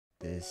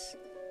This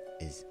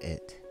is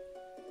it.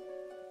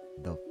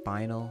 The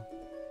final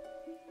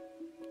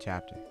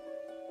chapter.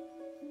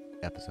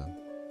 Episode.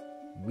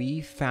 We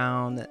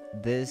found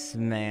this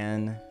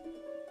man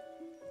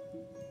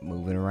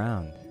moving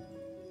around,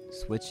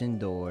 switching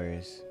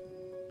doors,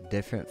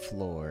 different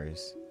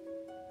floors,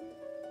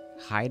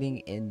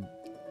 hiding in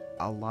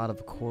a lot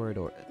of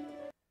corridors.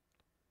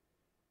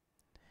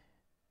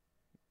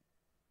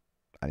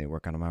 I need to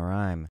work on my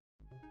rhyme.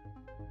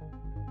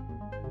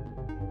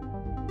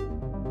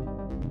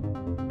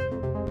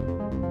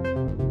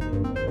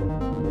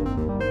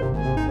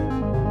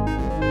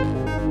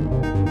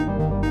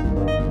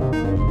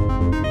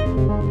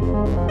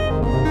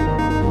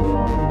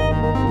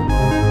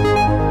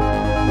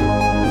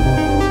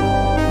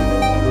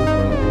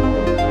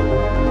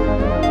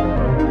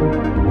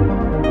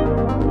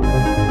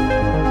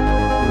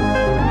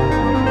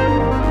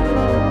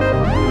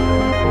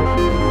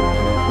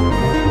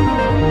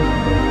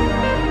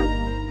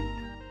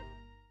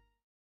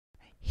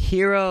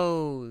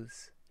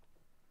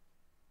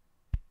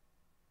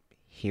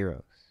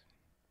 Heroes.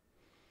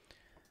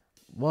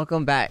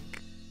 Welcome back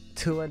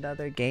to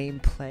another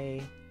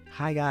gameplay.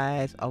 Hi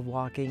guys, of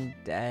Walking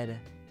Dead.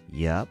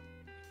 Yup.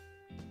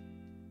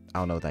 I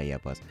don't know what that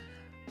yup was.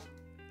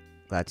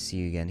 Glad to see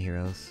you again,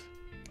 heroes.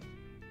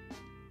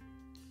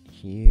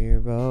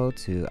 Hero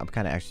 2. I'm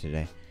kind of extra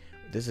today.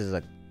 This is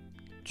a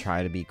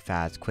try to be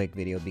fast, quick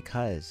video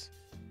because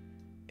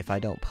if I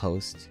don't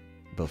post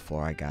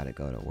before I gotta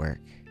go to work,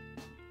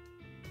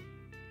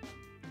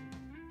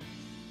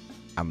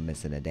 I'm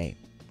missing a day.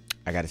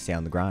 I gotta stay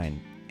on the grind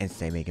and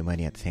stay making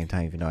money at the same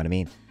time, if you know what I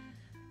mean.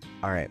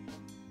 Alright.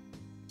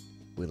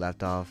 We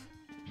left off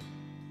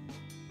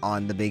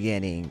on the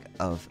beginning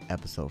of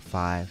episode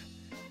 5.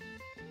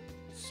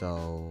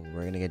 So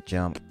we're gonna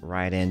jump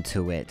right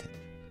into it.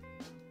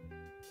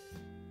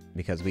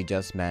 Because we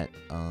just met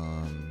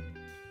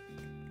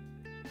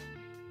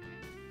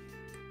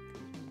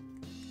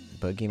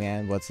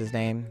Boogeyman, what's his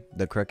name?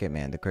 The Crooked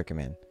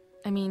Man.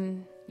 I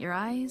mean, your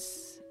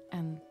eyes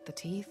and the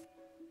teeth.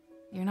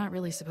 You're not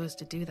really supposed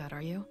to do that,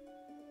 are you?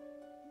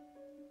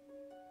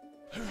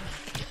 Not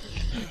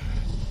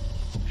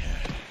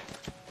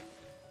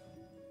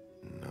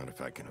if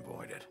I can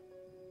avoid it.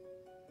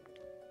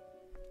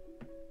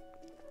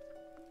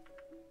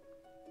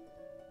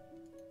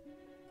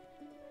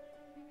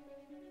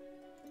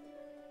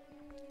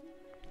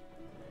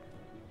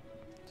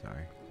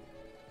 Sorry.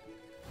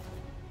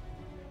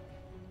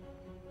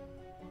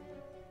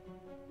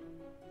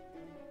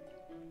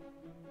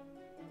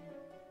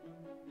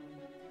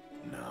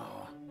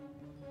 No.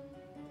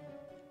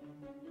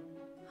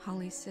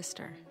 Holly's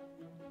sister,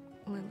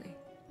 Lily.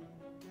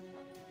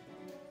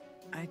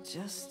 I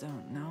just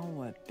don't know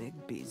what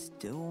Bigby's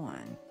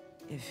doing.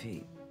 If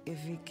he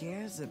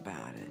cares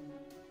about it.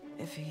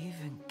 If he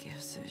even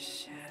gives a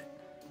shit.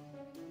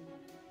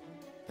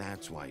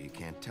 That's why you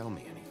can't tell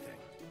me anything.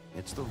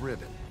 It's the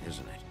ribbon,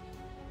 isn't it?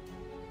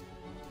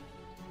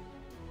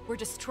 We're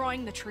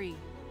destroying the tree.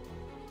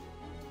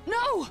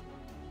 No!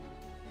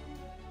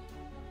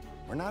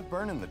 We're not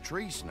burning the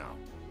tree, Snow.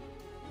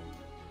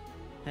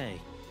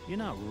 Hey, you're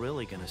not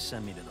really gonna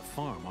send me to the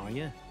farm, are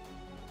you?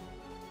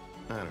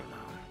 I don't know.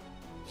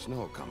 Snow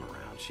will come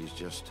around. She's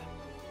just...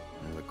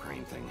 the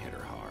crane thing hit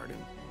her hard,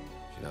 and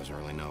she doesn't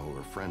really know who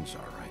her friends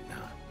are right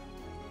now.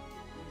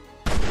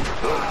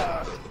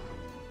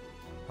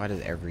 Why does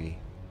every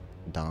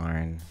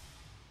darn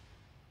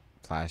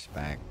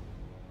flashback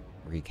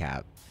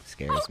recap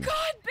scares me?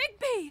 God,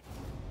 Bigby!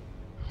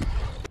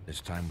 This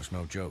time was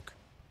no joke.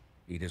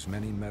 Eat as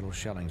many metal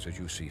shellings as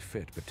you see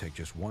fit, but take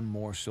just one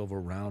more silver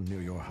round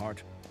near your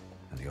heart,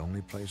 and the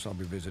only place I'll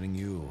be visiting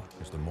you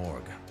is the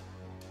morgue.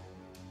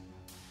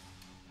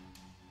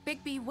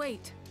 Bigby,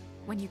 wait.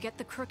 When you get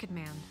the Crooked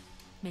Man,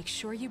 make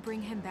sure you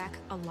bring him back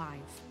alive.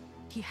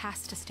 He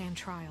has to stand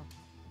trial.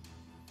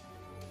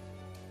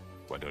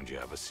 Why don't you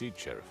have a seat,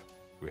 Sheriff?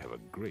 We have a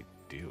great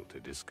deal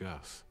to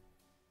discuss.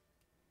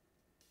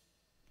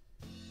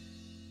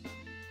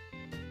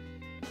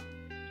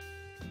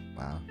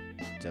 Wow.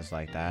 Just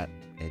like that,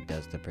 it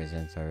does the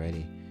presents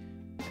already.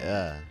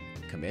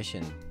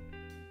 Commission.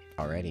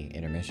 Already.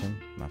 Intermission.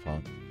 My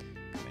fault.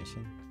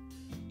 Commission.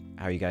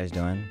 How are you guys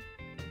doing?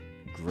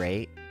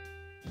 Great.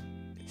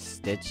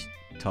 Stitch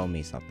told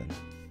me something.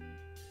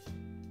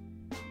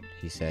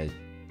 He said,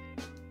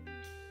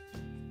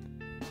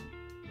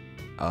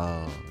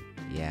 oh,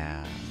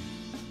 yeah.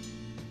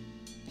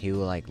 He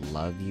will like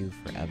love you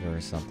forever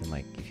or something,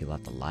 like if you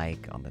left a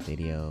like on the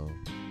video.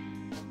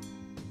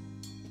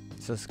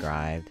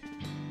 Subscribed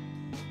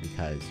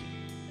because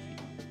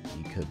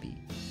you could be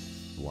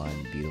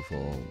one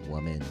beautiful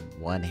woman,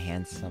 one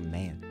handsome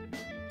man.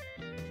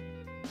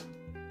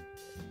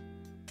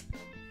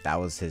 That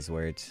was his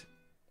words.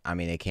 I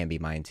mean, it can be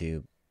mine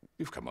too.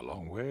 You've come a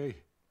long way.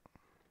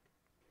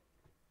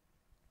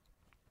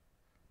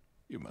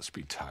 You must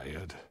be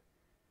tired.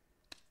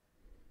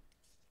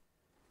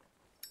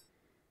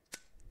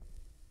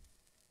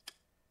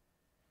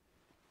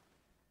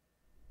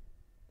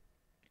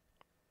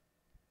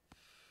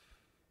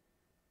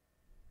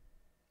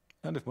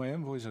 And if my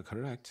envoys are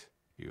correct,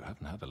 you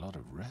haven't had a lot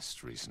of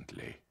rest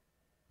recently.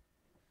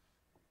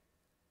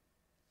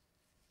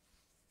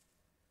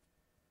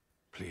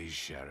 Please,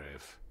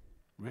 Sheriff,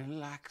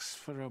 relax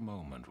for a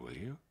moment, will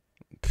you?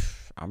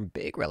 I'm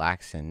big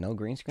relaxing. No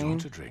green Do you screen.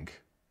 want a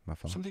drink? My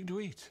phone. Something to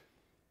eat?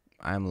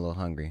 I'm a little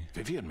hungry.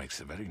 Vivian makes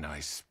a very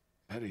nice,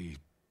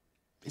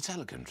 it's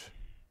elegant.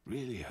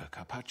 Really, a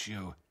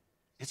carpaccio.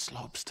 It's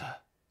lobster.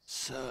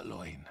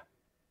 Sirloin.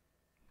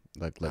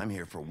 Look. I'm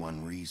here for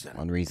one reason.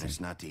 One reason. And it's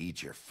not to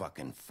eat your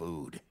fucking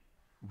food.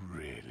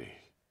 Really?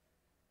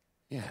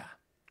 Yeah.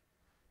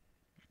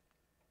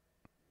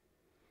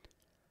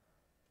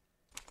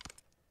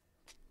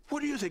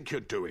 What do you think you're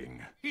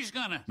doing? He's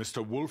gonna...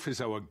 Mr. Wolf is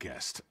our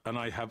guest, and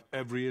I have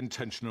every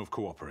intention of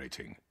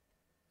cooperating.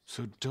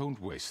 So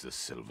don't waste the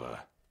silver.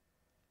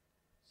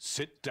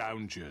 Sit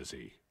down,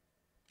 Jersey.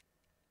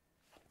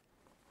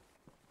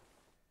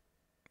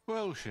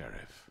 Well,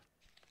 Sheriff,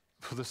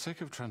 for the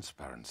sake of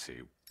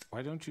transparency,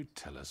 why don't you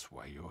tell us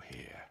why you're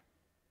here?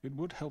 It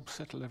would help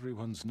settle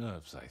everyone's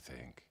nerves, I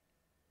think.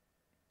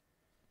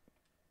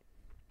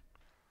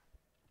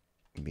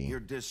 You're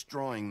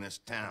destroying this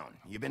town.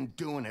 You've been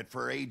doing it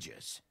for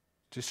ages.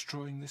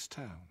 Destroying this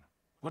town?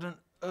 What on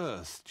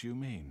earth do you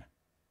mean?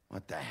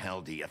 What the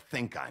hell do you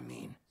think I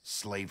mean?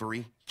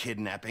 Slavery,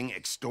 kidnapping,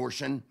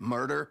 extortion,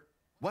 murder?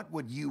 What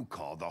would you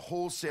call the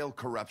wholesale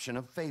corruption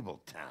of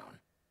Fabletown?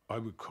 I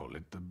would call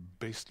it the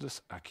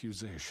baseless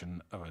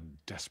accusation of a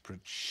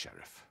desperate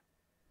sheriff.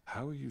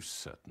 How are you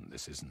certain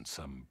this isn't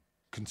some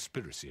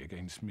conspiracy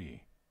against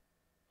me?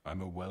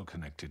 I'm a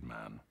well-connected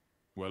man,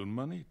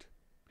 well-moneyed.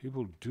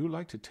 People do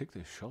like to take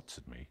their shots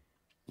at me.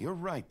 You're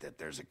right that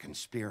there's a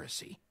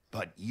conspiracy,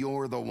 but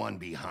you're the one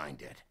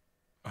behind it.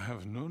 I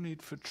have no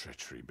need for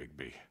treachery,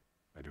 Bigby.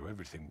 I do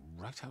everything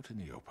right out in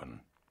the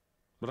open.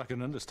 But I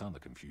can understand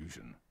the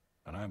confusion,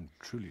 and I am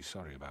truly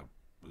sorry about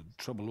the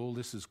trouble all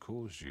this has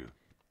caused you.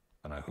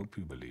 And I hope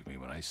you believe me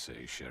when I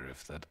say,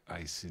 Sheriff, that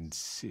I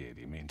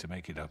sincerely mean to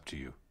make it up to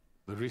you.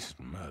 The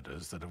recent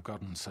murders that have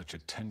gotten such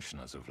attention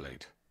as of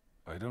late,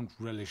 I don't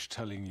relish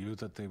telling you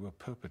that they were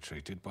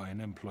perpetrated by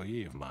an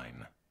employee of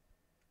mine.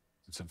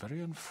 It's a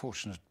very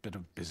unfortunate bit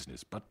of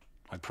business, but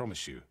I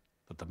promise you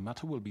that the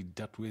matter will be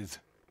dealt with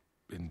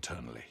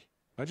internally.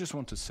 I just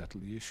want to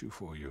settle the issue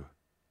for you,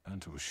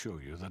 and to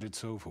assure you that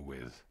it's over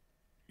with.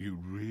 You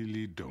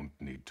really don't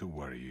need to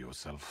worry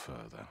yourself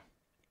further.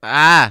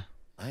 Ah!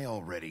 I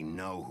already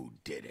know who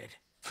did it.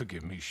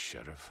 Forgive me,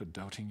 Sheriff, for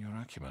doubting your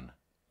acumen,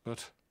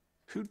 but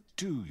who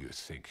do you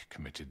think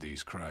committed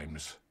these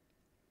crimes?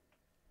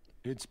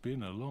 It's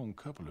been a long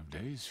couple of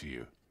days for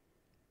you.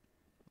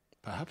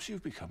 Perhaps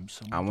you've become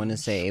someone... I want to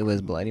say it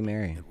was Bloody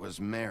Mary. It was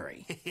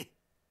Mary.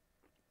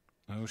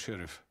 No,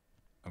 Sheriff.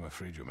 I'm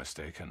afraid you're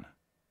mistaken.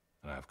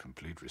 And I have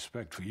complete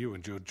respect for you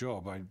and your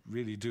job. I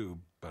really do,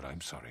 but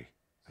I'm sorry.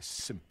 I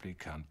simply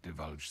can't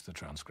divulge the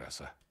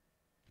transgressor.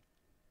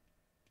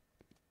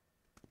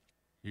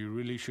 You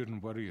really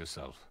shouldn't worry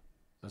yourself.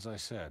 As I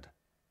said,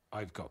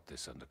 I've got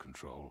this under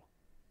control.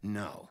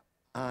 No,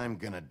 I'm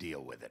gonna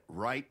deal with it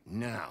right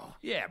now.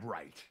 Yeah,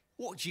 right.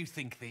 What do you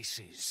think this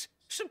is?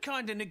 Some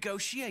kind of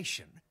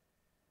negotiation?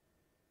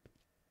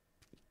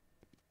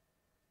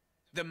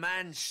 The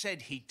man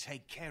said he'd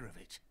take care of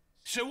it.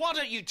 So why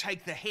don't you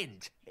take the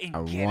hint and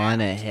I get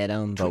want to out? hit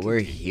him, but we're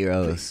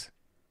heroes.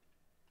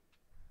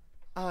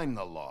 I'm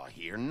the law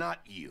here,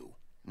 not you.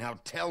 Now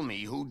tell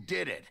me who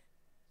did it.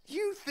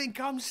 You think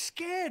I'm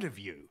scared of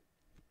you?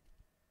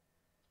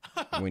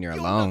 When you're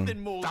You're alone.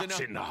 nothing more That's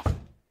than a... enough!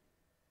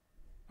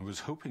 I was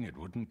hoping it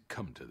wouldn't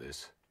come to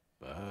this,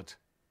 but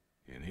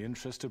in the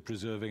interest of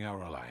preserving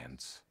our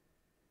alliance,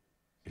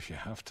 if you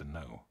have to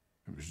know,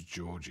 it was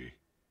Georgie.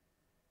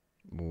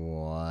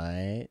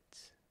 What?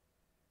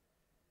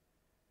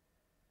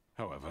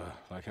 However,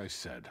 like I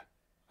said,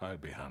 I'll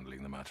be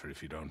handling the matter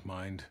if you don't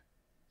mind.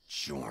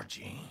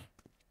 Georgie.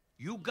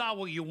 You got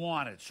what you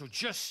wanted, so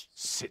just...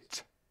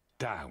 Sit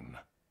down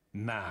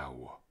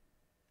now.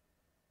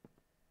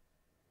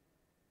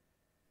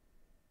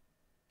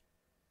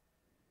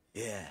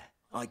 Yeah,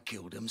 I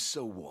killed him,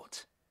 so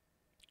what?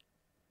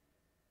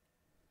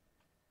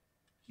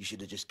 You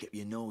should have just kept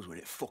your nose where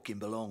it fucking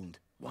belonged.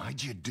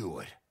 Why'd you do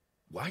it?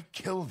 Why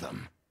kill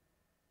them?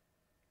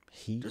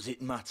 Does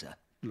it matter?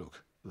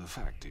 Look, the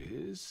fact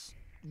is,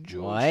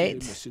 Georgie What?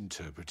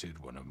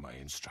 misinterpreted one of my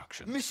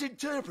instructions.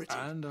 Misinterpreted?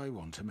 And I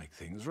want to make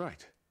things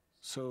right.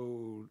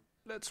 So,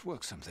 let's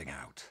work something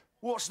out.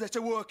 What's there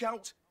to work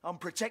out? I'm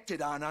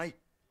protected, aren't I?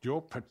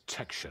 Your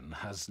protection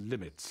has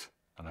limits,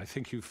 and I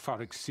think you've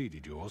far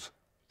exceeded yours.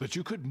 But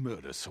you could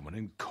murder someone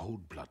in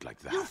cold blood like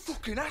that. You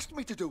fucking asked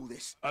me to do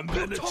this. And You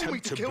then told me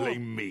attempt to kill blame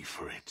him. me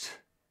for it.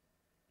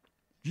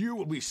 You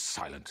will be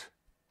silent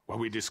while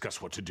we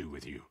discuss what to do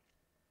with you.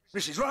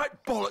 This is right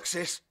bollocks,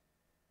 this.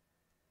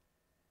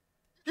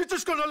 You're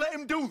just gonna let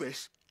him do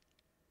this?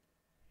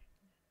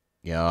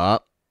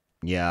 Yup.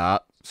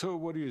 Yup. So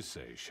what do you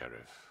say,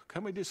 Sheriff?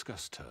 Can we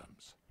discuss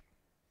terms?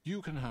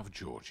 You can have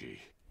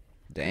Georgie.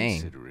 Dang.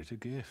 Consider it a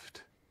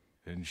gift,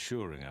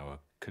 ensuring our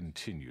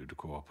continued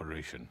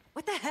cooperation.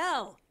 What the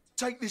hell?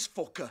 Take this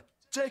fucker.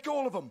 Take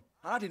all of them.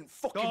 I didn't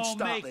fucking Don't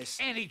start make this.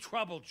 any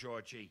trouble,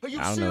 Georgie. Are you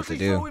I don't know what to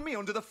seriously do. throwing me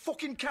under the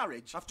fucking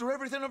carriage after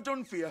everything I've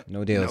done for you?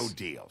 No deals. No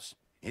deals.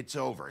 It's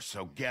over,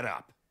 so get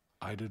up.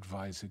 I'd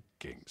advise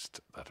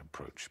against that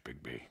approach,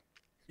 Bigby.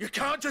 You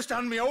can't just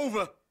hand me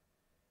over.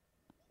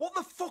 What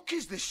the fuck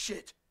is this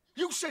shit?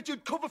 You said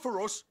you'd cover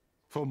for us.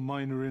 For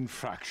minor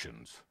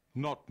infractions,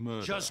 not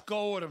murder. Just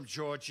go with him,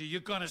 Georgie.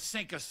 You're gonna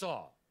sink us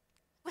all.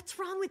 What's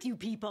wrong with you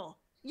people?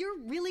 You're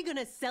really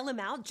gonna sell him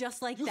out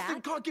just like You that?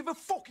 think I give a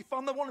fuck if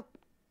I'm the one?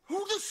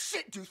 Who the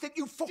shit do you think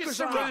you fuckers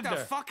Just are? surrender. Get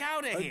the fuck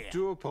out of here! I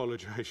do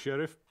apologize,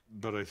 Sheriff,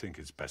 but I think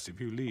it's best if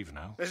you leave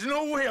now. There's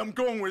no way I'm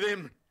going with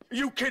him. Are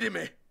you kidding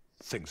me?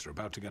 Things are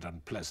about to get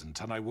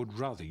unpleasant, and I would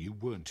rather you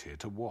weren't here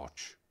to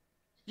watch.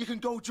 You can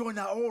go join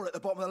that whore at the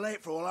bottom of the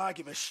lake for all I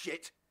give a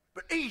shit.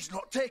 But he's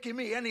not taking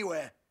me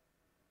anywhere.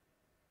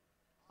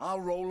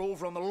 I'll roll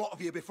over on the lot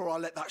of you before I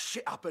let that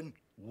shit happen.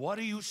 What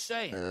are you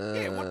saying?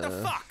 Yeah, what the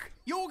fuck?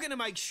 You're gonna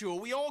make sure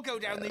we all go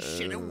down this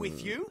shitter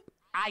with you?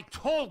 I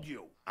told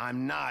you.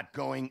 I'm not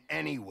going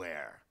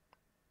anywhere.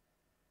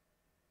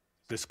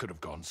 This could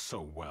have gone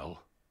so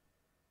well.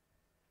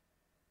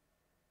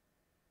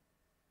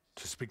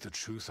 To speak the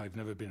truth, I've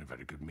never been a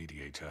very good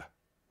mediator.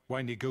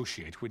 Why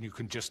negotiate when you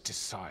can just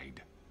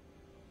decide?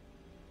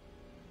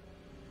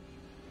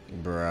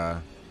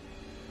 Bruh.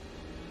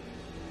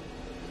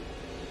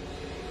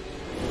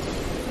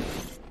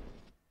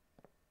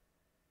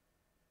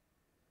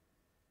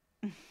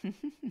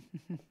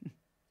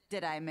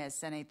 Did I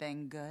miss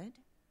anything good?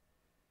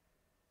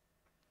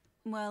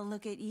 Well,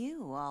 look at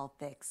you, all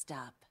fixed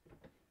up.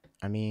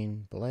 I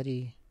mean,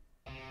 bloody.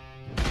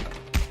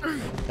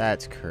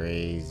 That's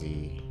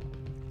crazy.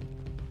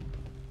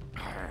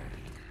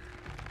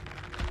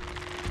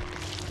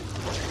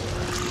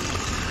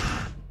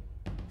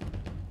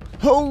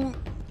 Oh,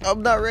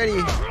 I'm not ready.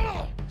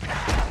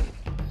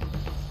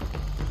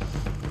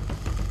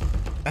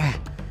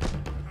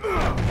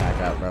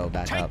 Back up, bro.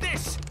 Back up.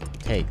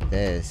 Take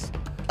this.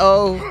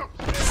 Oh,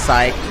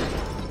 psych.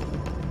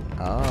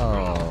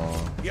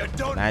 Oh,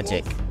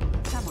 magic.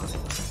 Come on, we're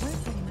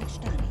pretty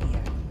much done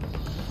here.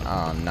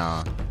 Oh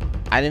no,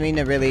 I didn't mean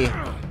to really.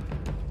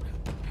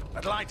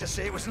 I'd like to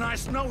say it was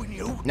nice knowing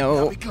you.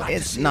 No, I'd be glad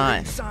it's to see not. Your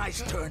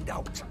insides turned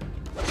out.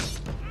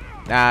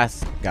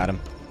 Got him,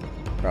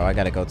 bro. I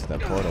gotta go to the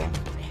portal,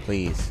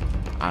 please.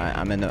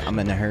 I'm in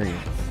a hurry.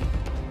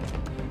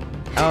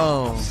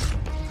 Oh,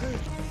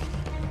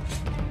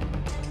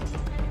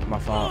 my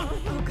fault.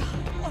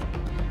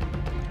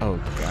 Oh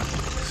god,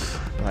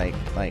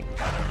 like,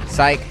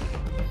 psych.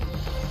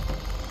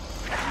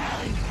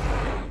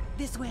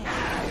 This way.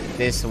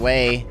 This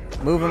way.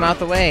 Move him out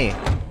the way.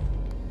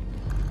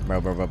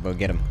 Bro,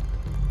 get him.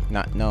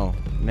 No.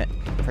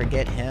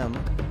 Forget him.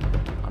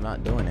 I'm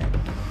not doing it.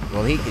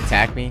 Will he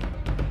attack me?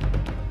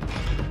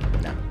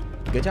 No.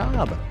 Good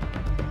job.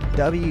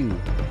 W.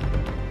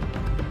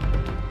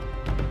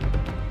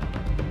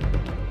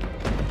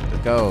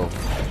 Let's go.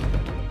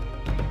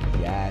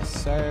 Yes,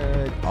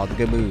 sir. All the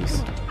good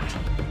moves.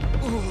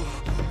 Ooh,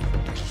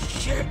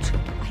 shit.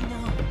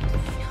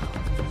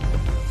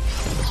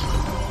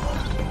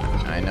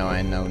 I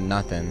know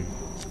nothing.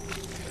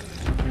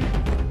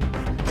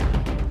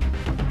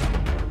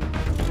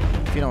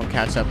 If you don't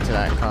catch up to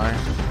that car,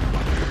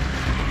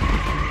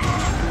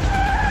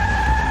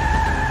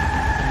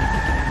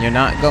 you're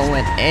not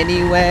going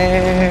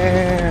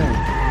anywhere.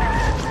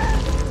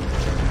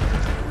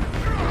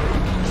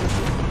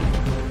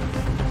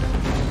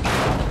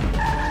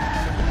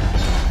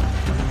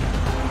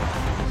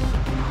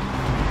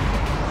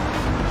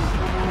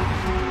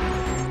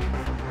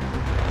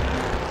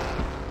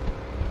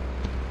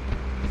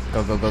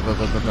 Go.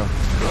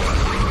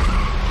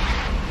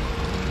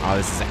 Oh,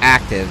 this is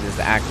active. This is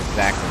active.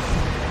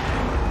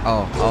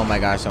 Oh my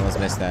gosh, I almost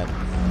missed that.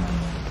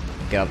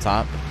 Get up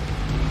top.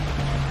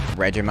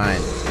 Read your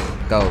mind.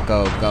 Go.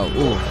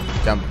 Ooh.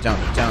 Jump.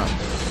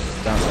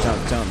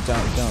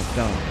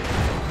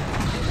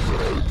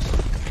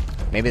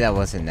 Maybe that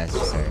wasn't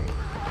necessary.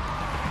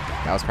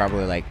 That was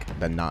probably like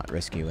the not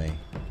risky way.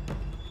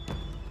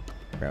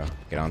 Bro,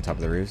 get on top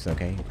of the roofs,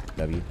 okay?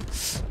 W.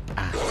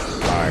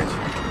 Large.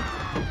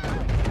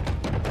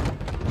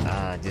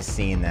 Just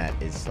seeing that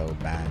is so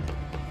bad.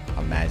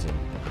 Imagine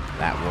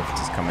that wolf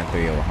just coming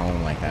through your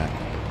home like that.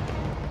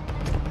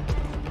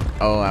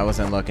 Oh, I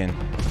wasn't looking.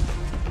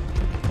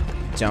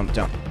 Jump.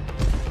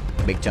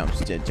 Big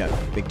jumps. Big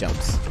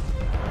jumps.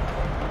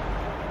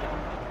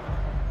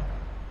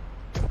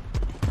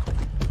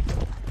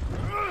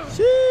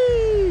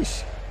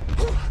 Sheesh.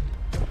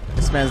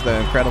 This man's the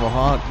Incredible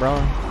Hulk,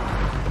 bro.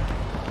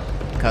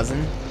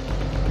 Cousin.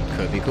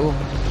 Could be cool.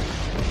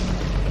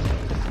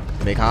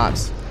 Big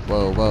hops.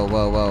 Whoa.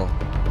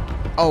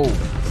 Oh.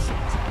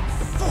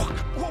 Fuck,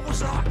 what was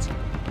that?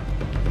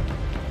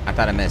 I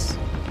thought I missed.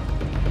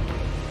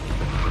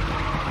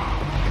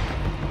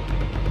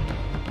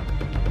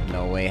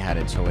 No way had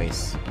a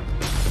choice.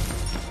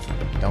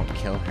 Don't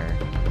kill her.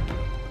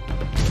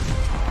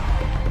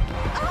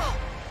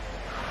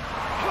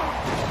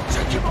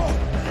 Take him off.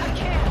 I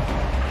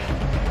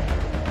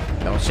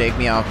can't. Don't shake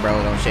me off,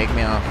 bro. Don't shake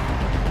me off.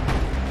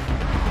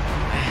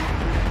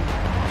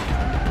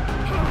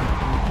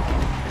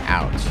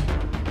 Ouch.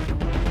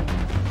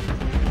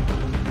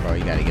 Bro,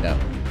 you gotta get up.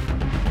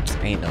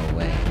 Ain't no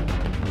way.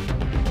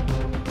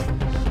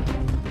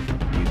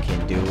 You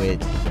can do it.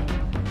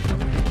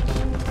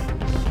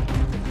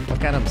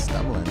 Look at him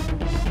stumbling.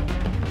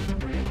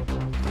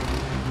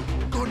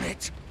 Gun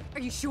it. Are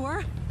you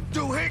sure?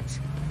 Do it.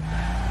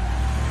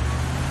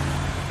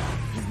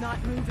 He's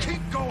not moving.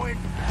 Keep going.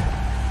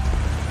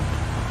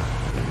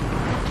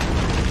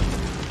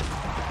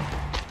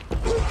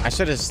 I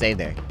should have stayed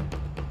there.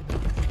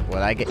 Would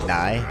I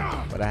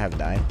die? Would I have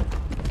died?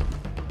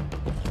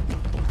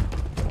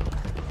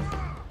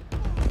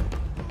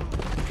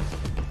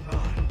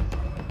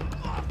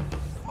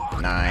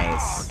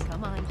 Nice.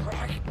 Come on.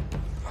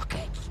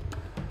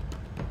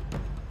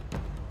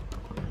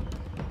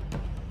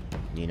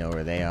 You know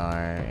where they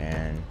are,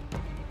 and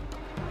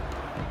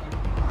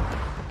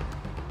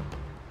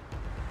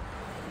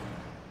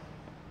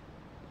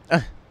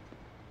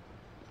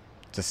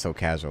just so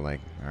casual, like,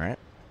 all right,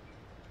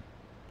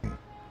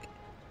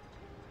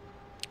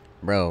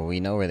 bro.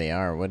 We know where they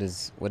are. What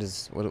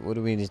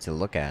do we need to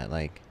look at?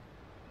 Like,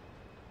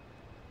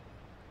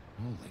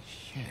 Holy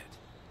shit.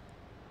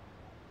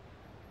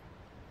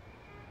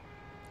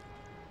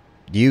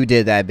 you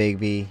did that, Big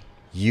B.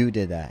 You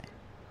did that.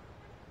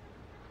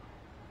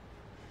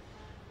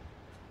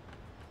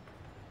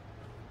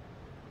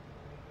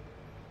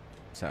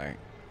 Sorry.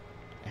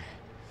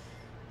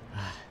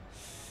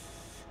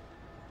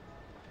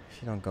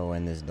 If you don't go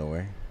in this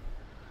door.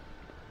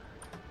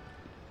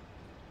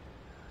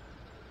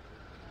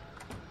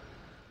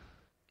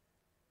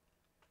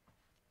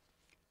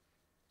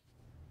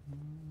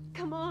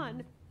 Come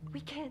on.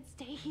 We can't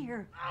stay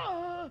here.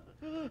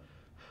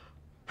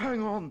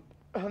 Hang on.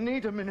 I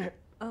need a minute.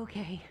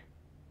 Okay.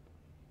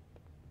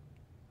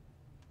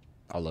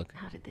 Oh, look.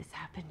 How did this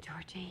happen,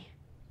 Georgie?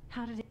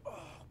 How did it...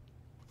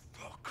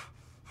 Fuck.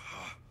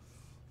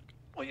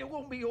 Well, it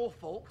won't be your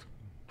fault.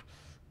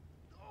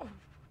 Oh.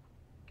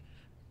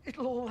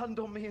 It'll all land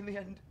on me in the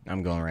end.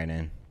 I'm going right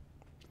in.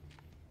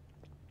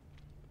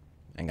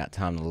 Ain't got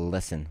time to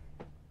listen.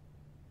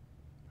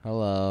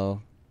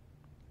 Hello.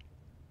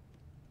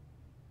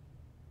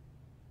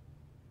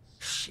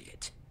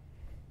 Shit.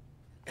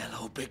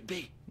 Hello, Big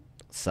B.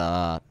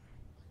 Sup?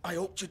 I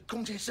hoped you'd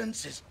come to your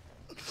senses.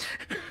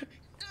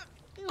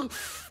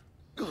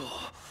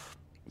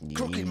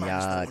 Crooked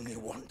man's the one you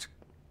want.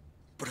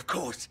 But of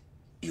course,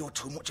 you're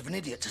too much of an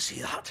idiot to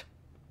see that.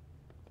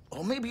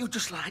 Or maybe you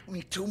just like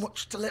me too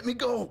much to let me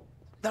go.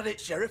 That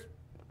it, Sheriff?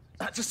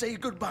 I had to say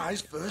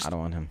goodbyes first. I don't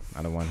want him.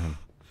 I don't want him.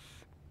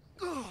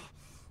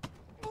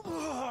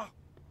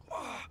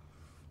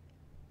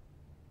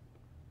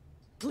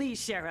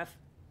 Please, Sheriff.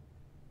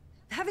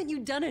 Haven't you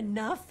done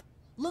enough?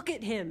 Look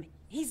at him.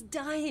 He's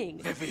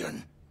dying.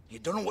 Vivian, you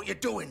don't know what you're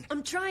doing.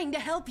 I'm trying to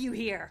help you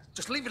here.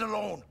 Just leave it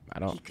alone. I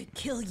don't. He could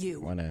kill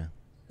you. Wanna.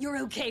 You're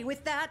okay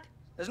with that?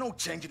 There's no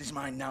change in his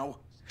mind now.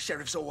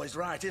 Sheriff's always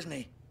right, isn't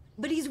he?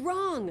 But he's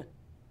wrong.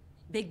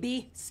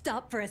 Bigby,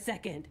 stop for a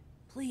second.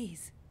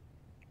 Please.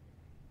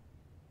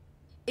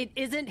 It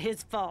isn't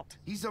his fault.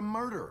 He's a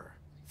murderer.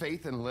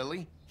 Faith and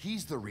Lily,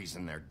 he's the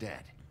reason they're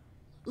dead.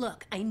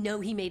 Look, I know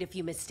he made a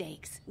few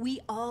mistakes.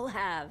 We all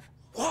have.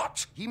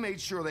 What? He made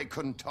sure they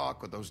couldn't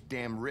talk with those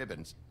damn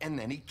ribbons, and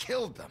then he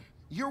killed them.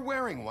 You're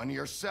wearing one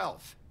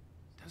yourself.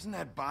 Doesn't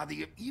that bother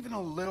you even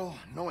a little,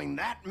 knowing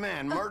that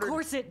man murdered... Of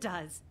course it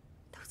does.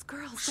 Those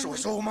girls... So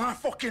it's all my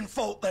fucking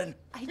fault then?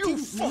 I you didn't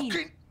fucking...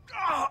 mean...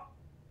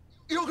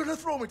 You're gonna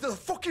throw me to the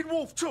fucking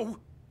wolf too?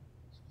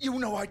 You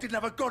know I didn't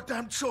have a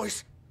goddamn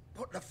choice.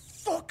 What the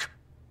fuck?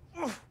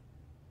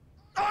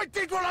 I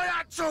did what I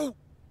had to!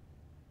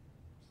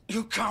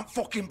 You can't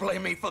fucking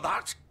blame me for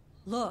that.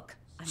 Look,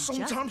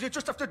 Sometimes you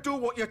just have to do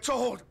what you're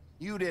told.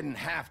 You didn't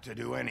have to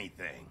do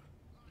anything.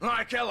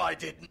 Like hell I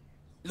didn't.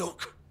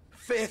 Look,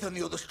 Faith and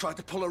the others tried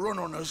to pull a run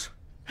on us.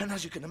 And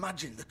as you can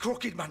imagine, the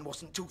Crooked Man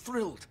wasn't too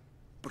thrilled.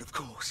 But of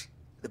course,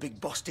 the big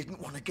boss didn't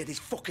want to get his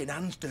fucking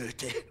hands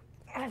dirty.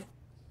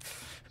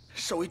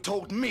 So he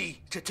told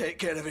me to take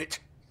care of it.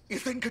 You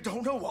think I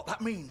don't know what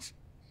that means?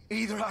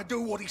 Either I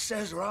do what he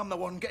says or I'm the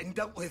one getting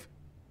dealt with.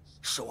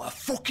 So I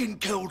fucking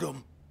killed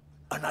him.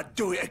 And I'd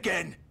do it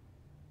again.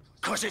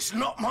 'Cause it's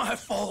not my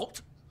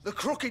fault. The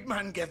Crooked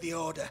Man gave the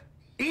order.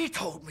 He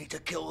told me to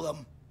kill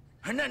them.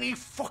 And then he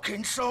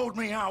fucking sold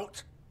me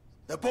out.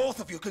 The both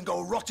of you can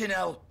go rot in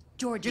hell.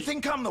 Georgie... You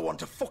think I'm the one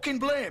to fucking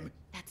blame?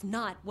 That's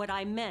not what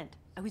I meant.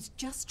 I was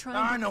just trying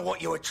I know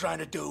what you were trying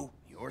to do.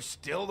 You're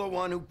still the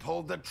one who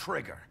pulled the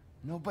trigger.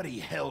 Nobody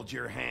held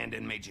your hand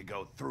and made you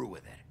go through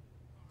with it.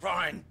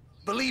 Fine.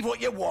 Believe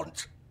what you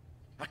want.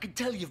 I can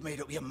tell you've made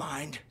up your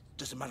mind.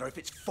 Doesn't matter if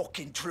it's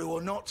fucking true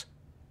or not.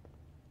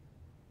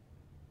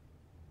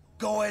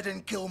 Go ahead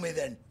and kill me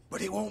then.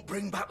 But it won't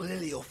bring back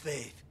Lily or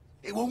Faith.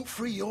 It won't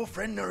free your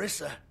friend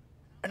Nerissa.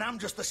 And I'm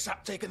just the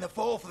sap taking the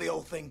fall for the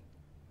whole thing.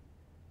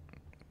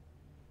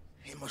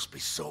 It must be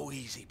so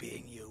easy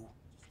being you.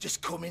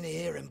 Just come in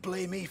here and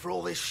blame me for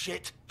all this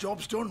shit.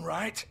 Job's done,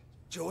 right?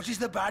 George is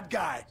the bad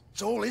guy.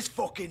 It's all his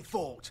fucking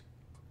fault.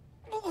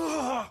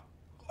 But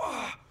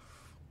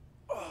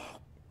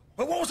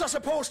what was I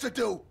supposed to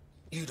do?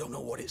 You don't know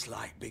what it's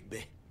like,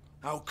 Bigby.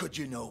 How could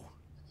you know?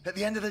 At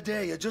the end of the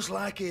day, you're just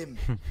like him.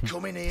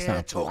 Coming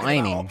here, talking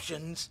whining. about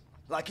options,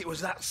 like it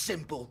was that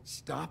simple.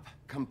 Stop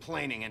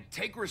complaining and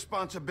take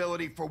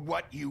responsibility for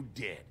what you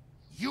did.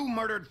 You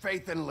murdered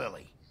Faith and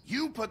Lily.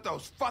 You put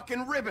those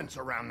fucking ribbons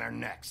around their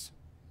necks.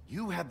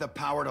 You had the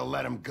power to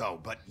let them go,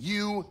 but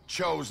you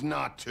chose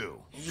not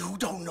to. You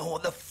don't know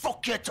what the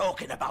fuck you're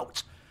talking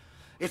about.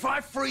 If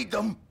I freed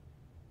them...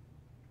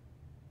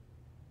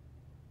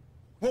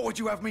 What would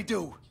you have me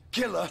do?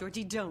 Kill her?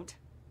 Georgie, don't.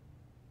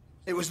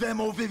 It was them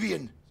or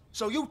Vivian.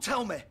 So you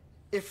tell me,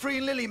 if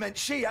freeing Lily meant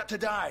she had to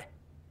die,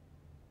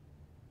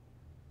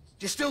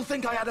 do you still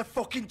think I had a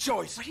fucking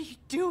choice? What are you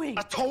doing?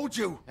 I told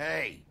you.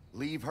 Hey,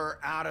 leave her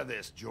out of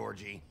this,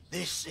 Georgie.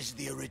 This is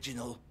the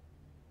original.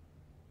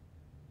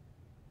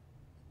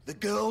 The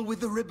girl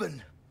with the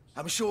ribbon.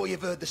 I'm sure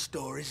you've heard the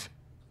stories.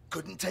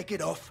 Couldn't take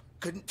it off,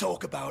 couldn't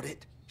talk about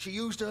it. She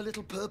used her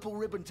little purple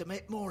ribbon to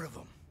make more of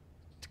them.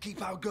 To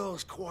keep our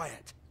girls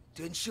quiet.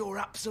 To ensure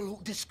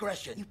absolute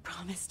discretion. You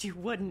promised you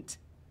wouldn't.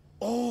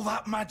 All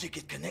that magic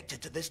is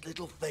connected to this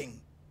little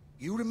thing.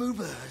 You remove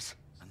hers,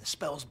 and the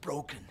spell's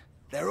broken.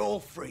 They're all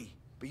free.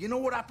 But you know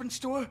what happens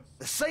to her?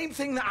 The same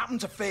thing that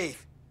happened to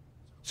Faith.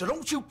 So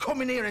don't you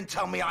come in here and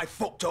tell me I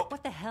fucked up.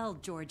 What the hell,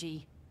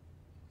 Georgie?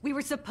 We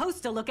were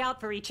supposed to look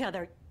out for each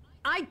other.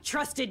 I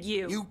trusted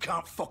you. You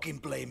can't fucking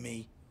blame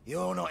me.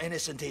 You're not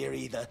innocent here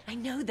either. I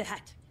know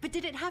that. But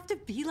did it have to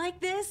be like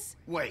this?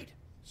 Wait,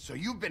 so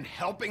you've been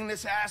helping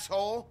this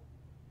asshole?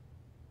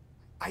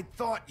 I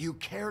thought you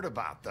cared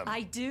about them.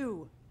 I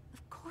do.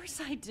 Of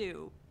course I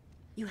do.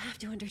 You have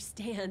to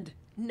understand,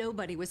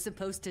 nobody was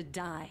supposed to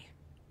die.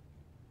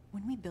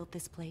 When we built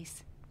this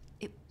place,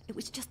 it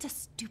was just a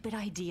stupid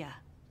idea.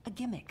 A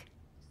gimmick.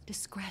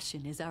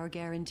 Discretion is our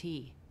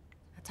guarantee.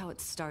 That's how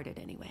it started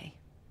anyway.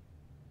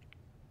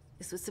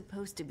 This was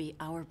supposed to be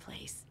our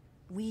place.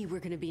 We were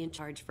gonna be in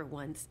charge for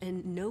once,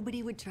 and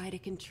nobody would try to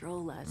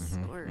control us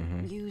or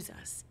use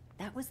us.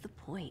 That was the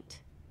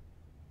point.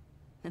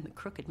 Then the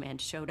Crooked Man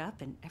showed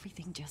up and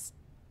everything just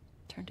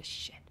turned to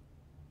shit.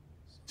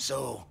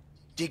 So,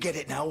 do you get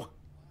it now?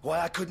 Why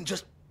I couldn't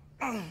just...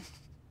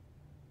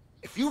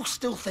 If you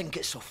still think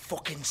it's so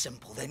fucking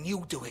simple, then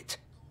you do it.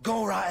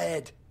 Go right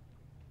ahead.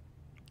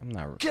 I'm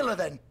not... Kill her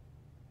then.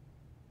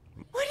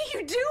 What are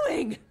you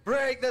doing?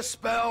 Break the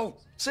spell.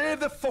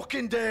 Save the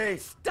fucking day.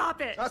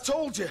 Stop it. I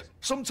told you.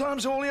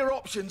 Sometimes all your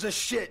options are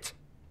shit.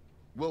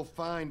 We'll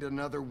find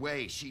another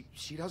way. She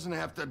doesn't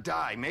have to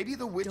die. Maybe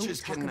the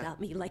witches Don't talk can... about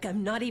me like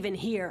I'm not even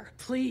here.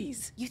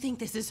 Please. You think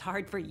this is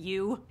hard for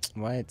you?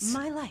 What?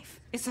 My life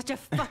is such a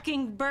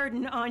fucking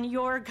burden on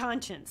your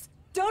conscience.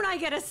 Don't I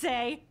get a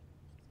say?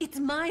 It's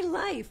my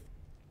life.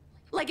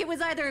 Like it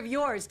was either of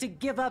yours to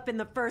give up in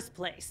the first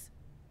place.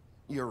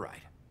 You're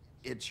right.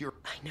 It's your...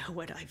 I know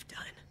what I've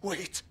done.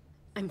 Wait.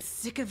 I'm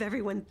sick of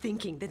everyone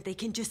thinking that they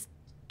can just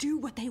do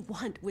what they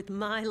want with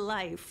my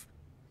life.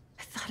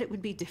 I thought it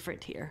would be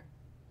different here.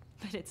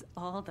 But it's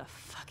all the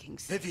fucking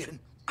same. Vivian,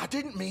 I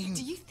didn't mean...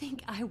 Do you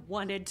think I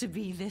wanted to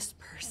be this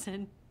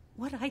person?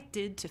 What I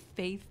did to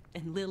Faith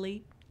and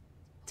Lily?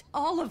 To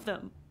all of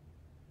them.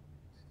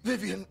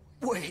 Vivian,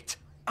 wait.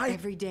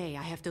 Every day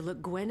I have to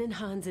look Gwen and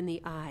Hans in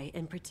the eye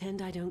and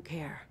pretend I don't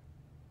care.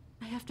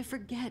 I have to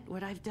forget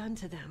what I've done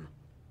to them.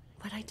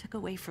 What I took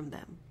away from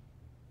them.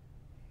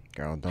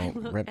 Girl, I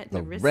don't look rip at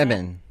the Nerissa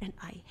ribbon. And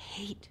I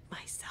hate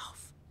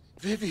myself.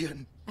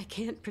 Vivian. I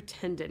can't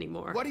pretend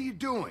anymore. What are you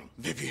doing?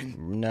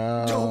 Vivian.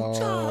 No.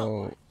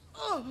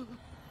 Don't.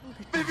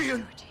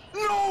 Vivian.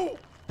 No.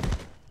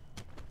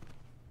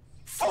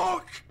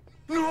 Fuck.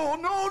 No,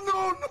 no,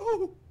 no,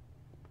 no.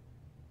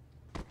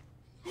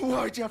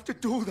 Why'd you have to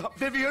do that,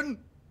 Vivian?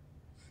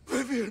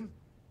 Vivian.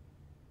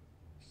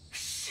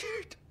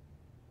 Shit.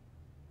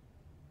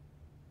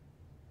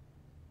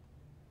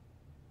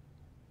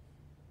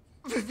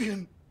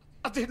 Vivian,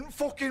 I didn't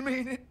fucking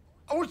mean it.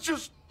 I was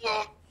just...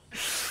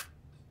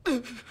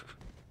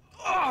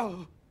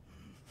 Oh.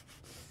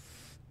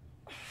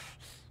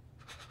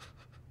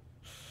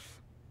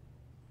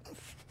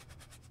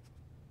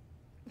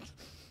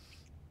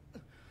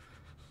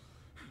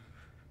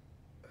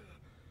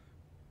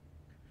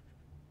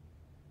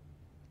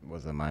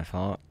 Was it my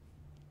fault?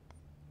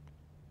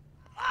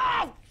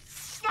 Oh,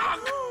 fuck!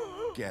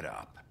 Get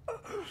up.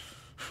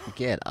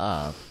 Get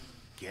up.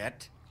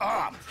 Get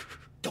up!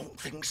 Don't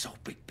think so,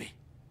 Bigby.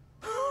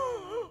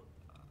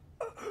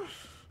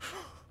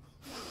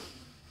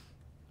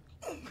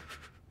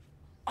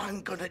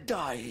 I'm gonna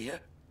die here.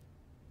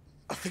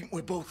 I think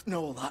we both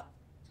know that.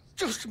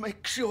 Just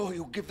make sure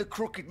you give the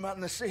Crooked Man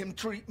the same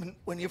treatment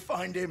when you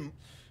find him.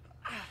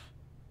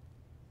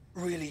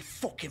 Really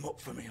fuck him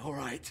up for me, all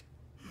right?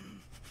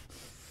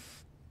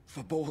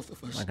 For both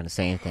of us. I'm not gonna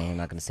say anything. I'm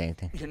not gonna say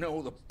anything. You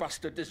know the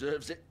bastard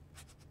deserves it.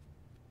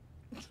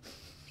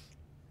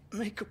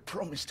 Make a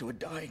promise to a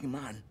dying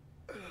man.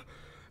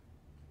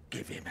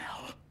 Give him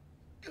hell.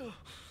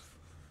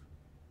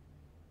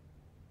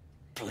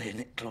 metal in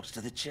it close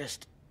to the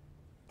chest.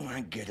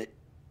 I get it.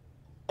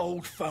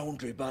 Old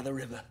foundry by the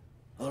river,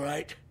 all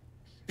right?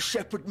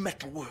 Shepherd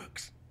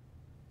Metalworks.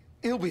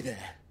 He'll be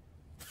there.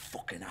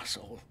 Fucking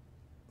asshole.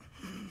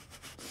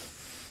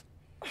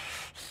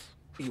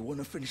 You want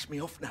to finish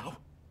me off now?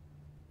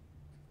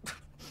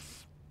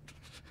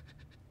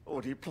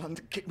 Or do you plan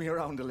to kick me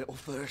around a little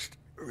first?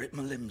 Rip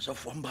my limbs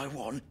off one by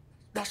one?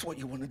 That's what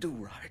you want to do,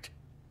 right?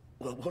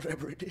 Well,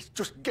 whatever it is,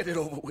 just get it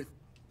over with.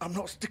 I'm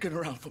not sticking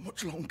around for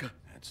much longer.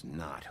 That's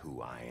not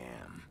who I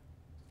am.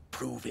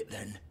 Prove it,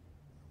 then.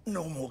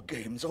 No more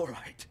games, all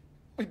right?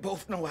 We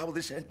both know how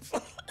this ends.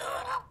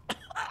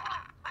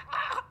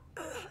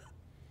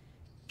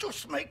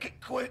 Just make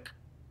it quick.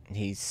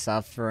 He's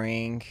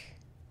suffering.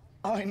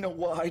 I know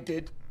what I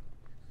did.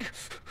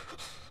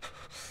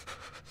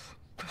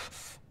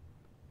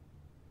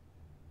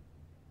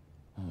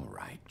 All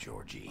right,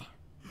 Georgie.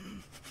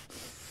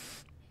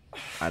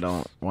 I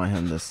don't want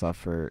him to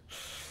suffer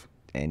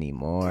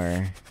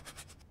anymore.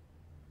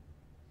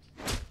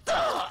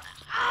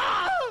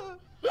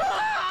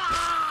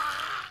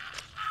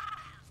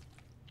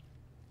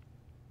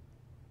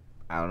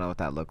 I don't know what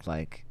that looked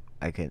like.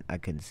 I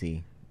couldn't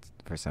see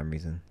for some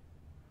reason.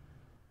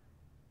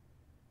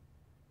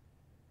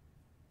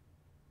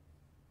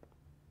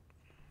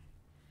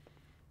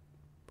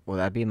 Will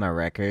that be my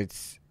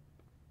records?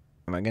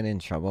 Am I getting in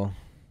trouble?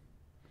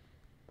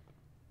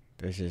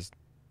 There's just...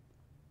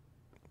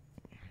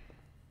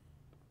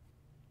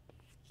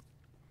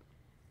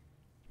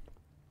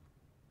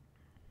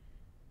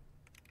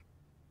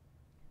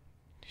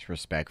 Just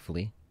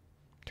respectfully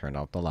turn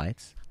off the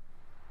lights.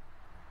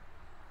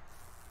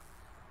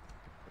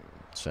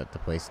 Shut the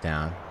place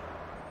down.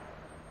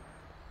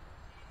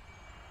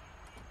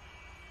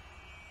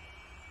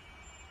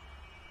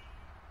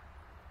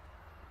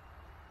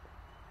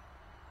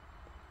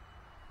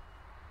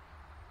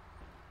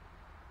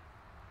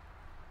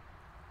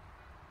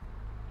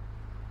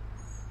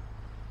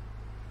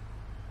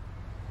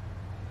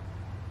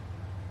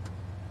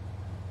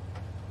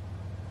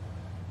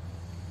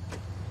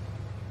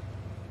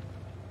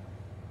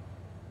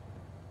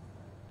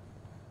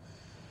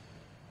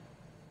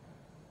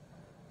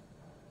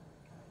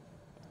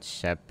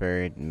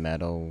 Shepherd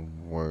Metal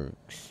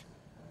Works.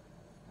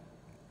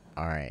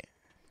 Alright.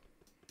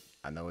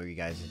 I know what you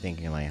guys are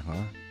thinking, like,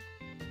 huh?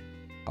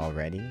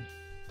 Already?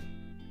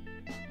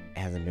 It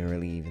hasn't been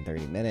really even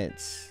 30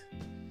 minutes.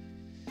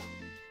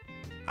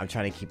 I'm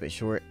trying to keep it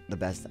short the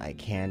best I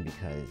can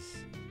because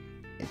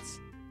it's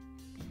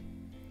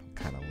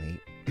kind of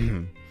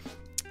late.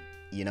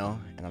 You know?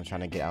 And I'm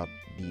trying to get out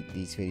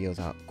these videos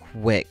out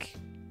quick.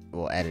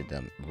 We'll edit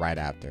them right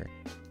after.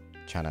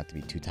 Try not to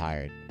be too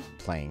tired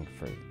playing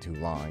for too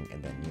long,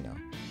 and then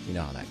you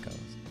know how that goes.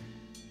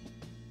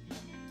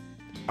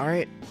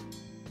 Alright,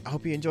 I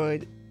hope you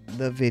enjoyed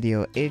the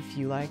video. If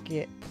you like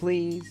it,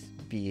 please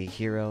be a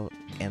hero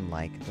and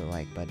like the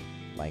like button,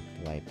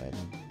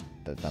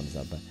 the thumbs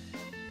up button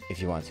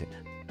if you want to.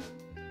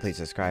 Please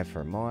subscribe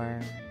for more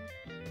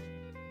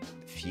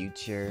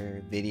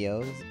future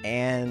videos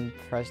and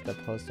press the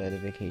post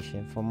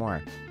notification for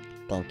more.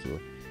 Thank you.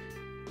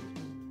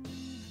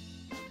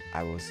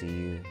 I will see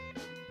you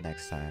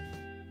next time.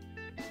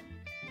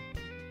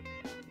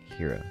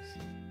 Heroes.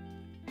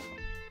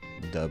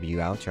 W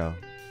outro.